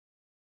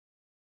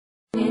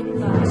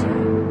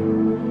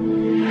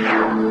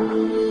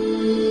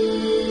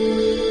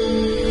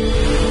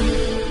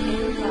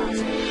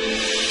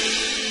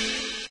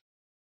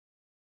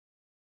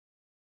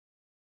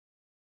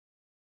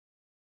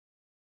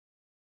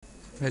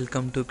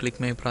Welcome to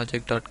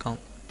clickmyproject.com.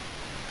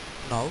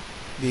 Now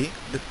we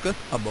discuss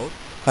about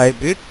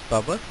hybrid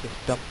power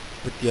system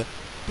with a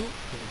two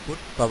input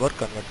power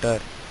converter.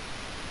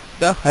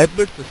 The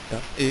hybrid system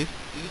is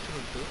used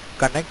to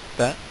connect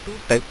the two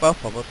type of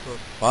power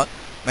source for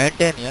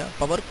maintain a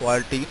power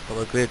quality in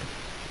power grid.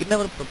 In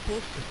our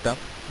proposed system,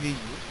 we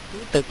use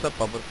two types of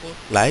power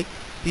source like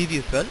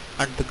PV cell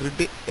and the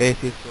grid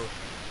AC source.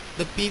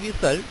 The PV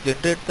cell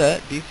generates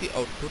the DC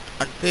output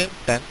and same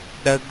time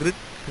the grid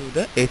to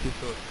the AC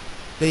source.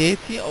 The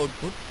AC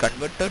output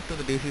converted to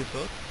the DC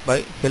source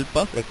by help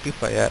of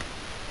rectifier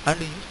and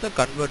use the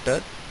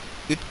converter.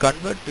 It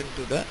converts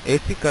into the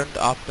AC current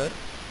after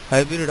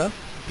hybrid of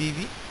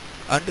PV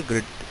and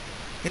grid.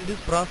 In this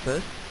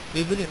process,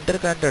 we will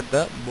interconnect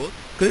the both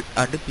grid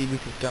and PV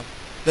system.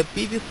 The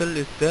PV cell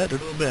is the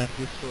renewable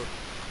energy source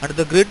and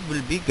the grid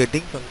will be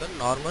getting from the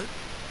normal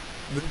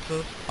wind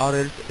source or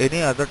else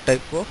any other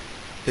type of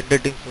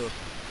generating source.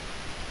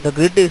 The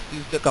grid is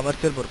used for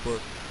commercial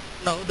purpose.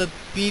 Now the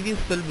PV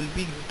cell will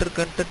be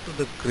interconnected to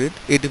the grid.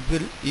 It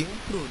will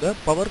improve the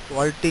power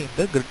quality in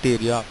the grid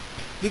area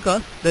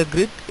because the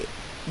grid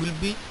will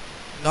be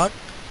not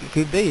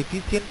give the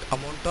efficient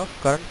amount of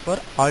current for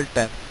all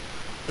times.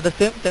 At the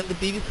same time, the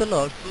PV cell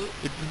also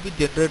it will be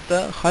generate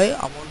the high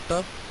amount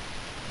of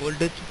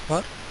voltage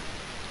for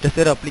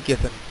desired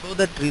application. So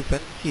that reason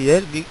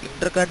here we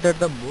interconnected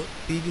the both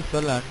PV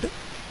cell and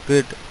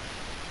grid.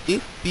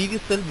 If PV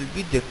cell will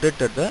be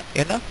generated the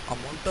enough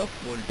amount of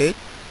voltage,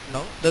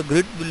 now the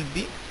grid will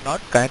be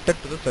not connected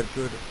to the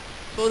circuit.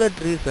 So that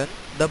reason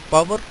the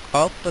power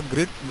of the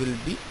grid will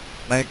be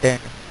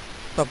maintained.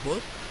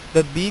 Suppose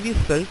the PV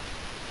cell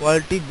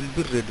quality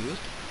will be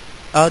reduced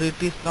or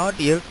it is not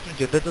able to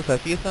generate the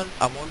sufficient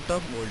amount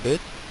of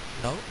voltage,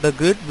 now the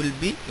grid will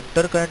be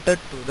interconnected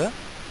to the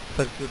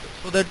circuit.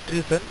 So that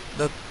reason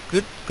the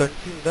grid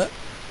consumes the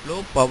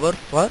low power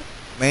for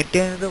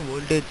maintaining the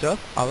voltage of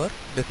our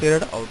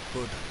desired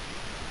output.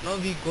 Now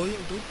we going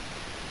to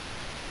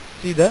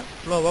see the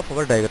flow of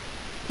our diagram.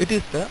 It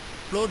is the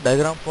flow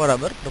diagram for our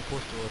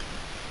proposed work.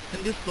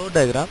 In this flow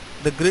diagram,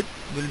 the grid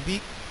will be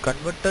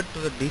converted to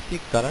the DC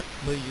current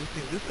by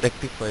using this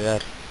rectifier.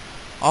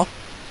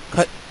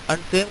 And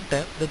same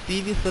time, the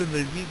PV cell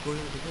will be going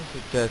to the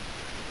switches.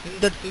 In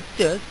that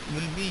switches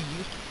will be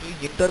used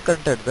to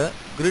interconnect the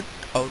grid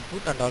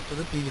output and also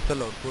the PV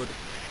cell output.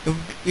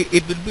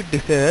 It will be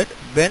decided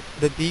when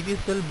the PV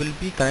cell will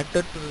be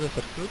connected to the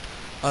circuit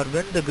or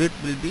when the grid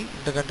will be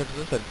interconnected to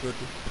the circuit.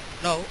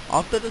 Now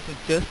after the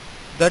switches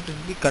that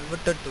will be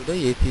converted to the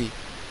AC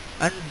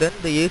and then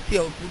the AC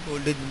output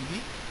voltage will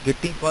be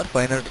getting for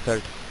final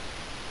result.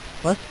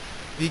 First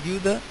we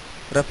give the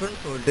reference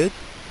voltage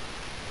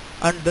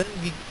and then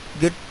we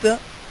get the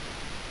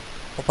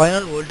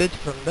final voltage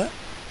from the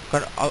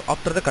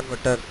after the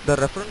converter. The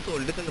reference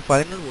voltage and the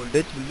final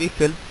voltage will be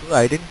help to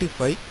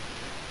identify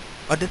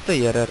what is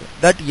the error.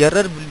 That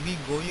error will be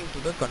going to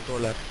the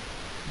controller.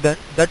 Then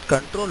that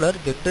controller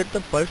generates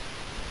the pulse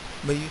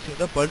by using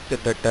the pulse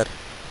generator.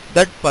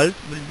 That pulse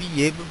will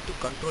be able to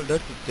control the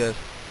switches.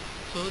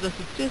 So the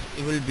switches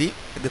will be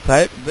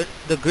decide when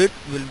the grid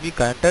will be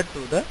connected to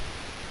the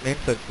main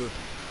circuit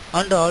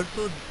and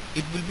also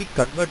it will be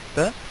convert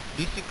the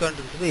DC current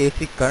into the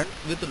AC current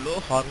with low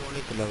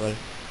harmonic level.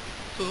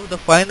 So the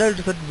final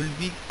result will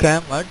be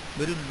cam at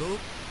very low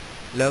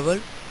level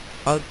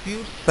or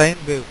pure sine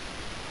wave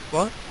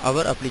for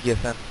our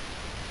application.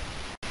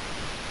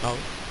 Now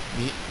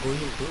we going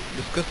to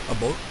discuss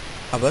about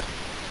our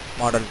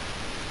model.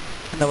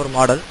 In our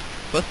model,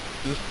 first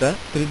use the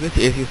 3-base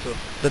AC source.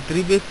 The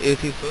 3-base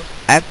AC source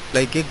acts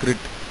like a grid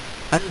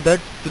and that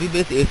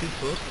 3-base AC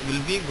source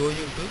will be going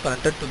to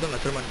connected to the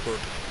measurement port.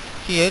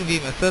 Here we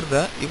measure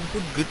the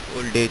input grid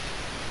voltage.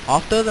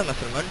 After the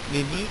measurement,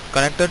 we will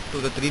connect it to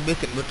the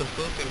 3-base inverter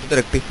source into the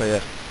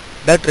rectifier.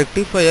 That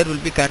rectifier will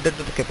be connected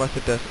to the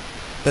capacitor.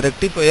 The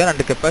rectifier and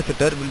the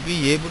capacitor will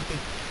be able to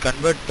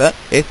convert the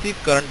AC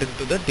current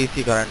into the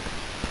DC current.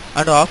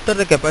 And after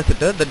the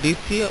capacitor, the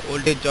DC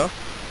voltage of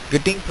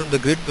getting from the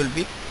grid will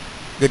be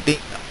getting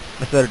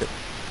measured.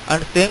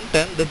 And same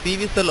time, the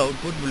PV cell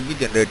output will be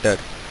generated.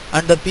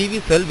 And the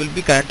PV cell will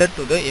be connected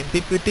to the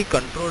MPPT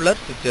controller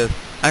switches.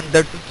 And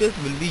that switches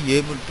will be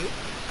able to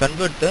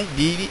convert the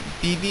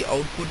PV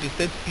output is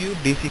a pure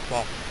DC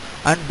form.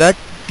 And that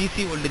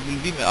DC voltage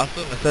will be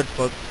also measured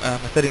for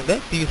measuring the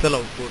PV cell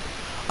output.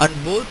 And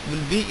both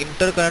will be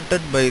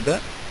interconnected by the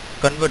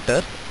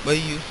converters by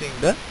using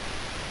the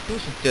two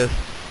switches.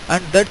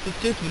 And that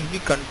switches will be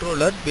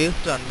controller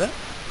based on the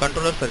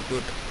controller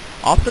circuit.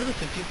 After the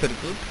switching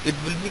circuit, it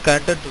will be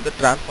connected to the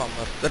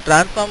transformers. The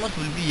transformers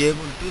will be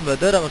able to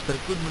whether our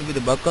circuit will be the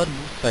buck or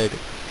boost side.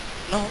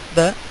 Now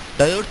the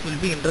diodes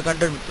will be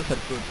interconnected with the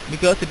circuit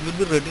because it will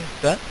be reduce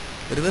the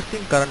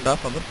reversing current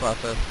of our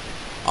process.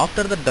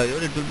 After the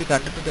diode, it will be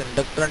connected to the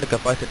inductor and the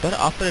capacitor.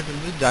 After it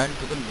will be joined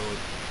to the load.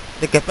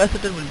 The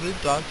capacitor will be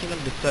charging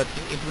and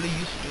discharging. It will be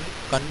used to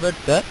convert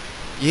the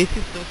AC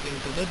source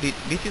into the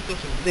DC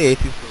source into the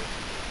AC source.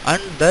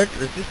 And that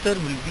resistor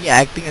will be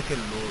acting as a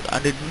load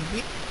and it will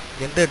be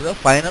generate the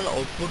final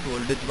output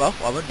voltage of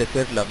our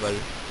desired level.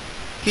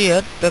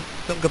 Here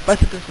some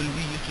capacitors will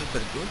be used to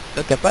circuit.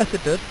 The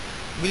capacitors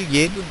will be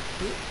able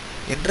to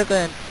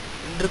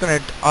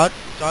interconnect or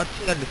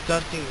charging or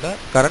discharging the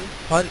current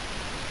for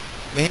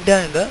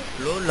maintaining the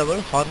low level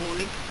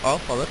harmonic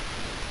of our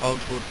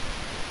output.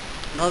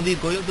 Now we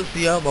are going to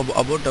see about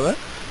our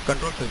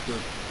control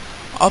circuit.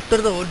 After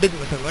the voltage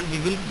measurement, we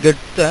will get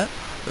the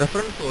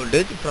reference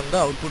voltage from the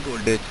output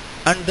voltage,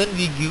 and then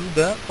we give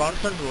the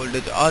constant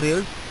voltage, or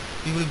else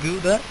we will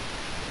give the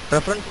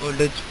reference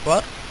voltage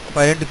for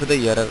identify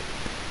the error.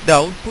 The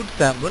output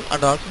sample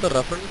and also the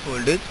reference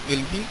voltage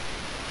will be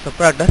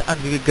separated,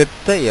 and we will get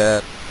the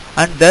error,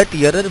 and that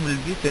error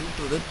will be sent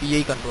to the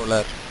PI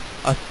controller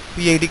or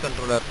PID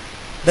controller.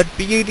 That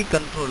PID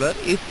controller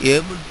is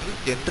able to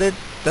generate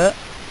the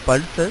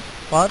pulses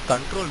for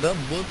control the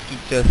both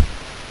switches,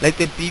 like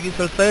the PV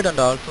cell side and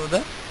also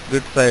the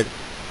grid side,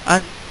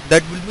 and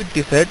that will be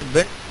decided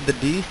when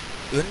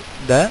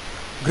the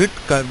grid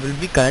will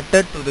be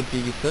connected to the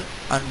PV cell,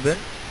 and when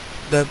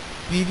the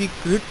PV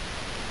grid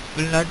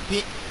will not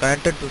be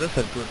connected to the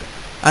circuit,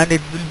 and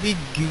it will be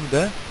give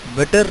the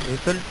better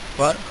result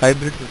for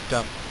hybrid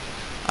system,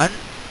 and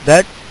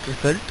that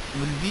result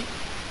will be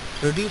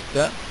reduce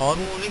the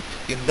harmonics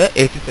in the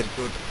AC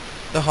circuit.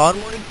 The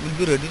harmonic will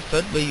be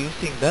reduced by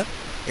using the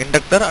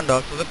inductor and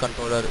also the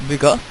controller,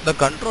 because the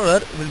controller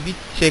will be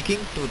checking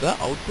to the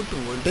output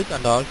voltage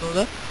and also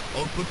the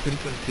output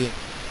frequency.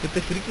 If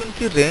the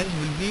frequency range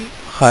will be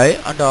high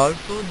and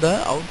also the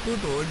output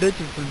voltage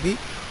will be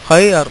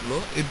high or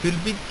low, it will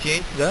be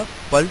change the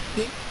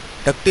pulsing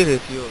ductility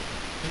ratio.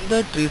 In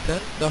that reason,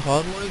 the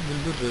harmonic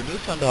will be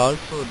reduced and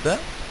also the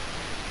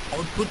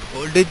output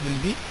voltage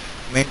will be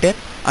maintained,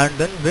 and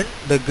then when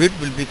the grid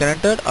will be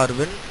connected, or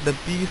when the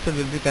PV cell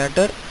will be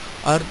connected,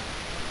 or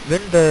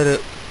when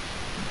the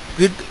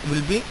grid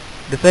will be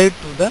decided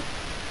to the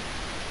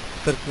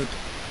circuit,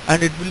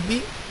 and it will be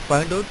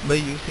find out by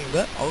using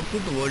the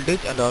output voltage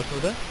and also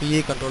the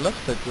PI controller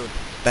circuit.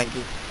 Thank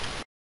you.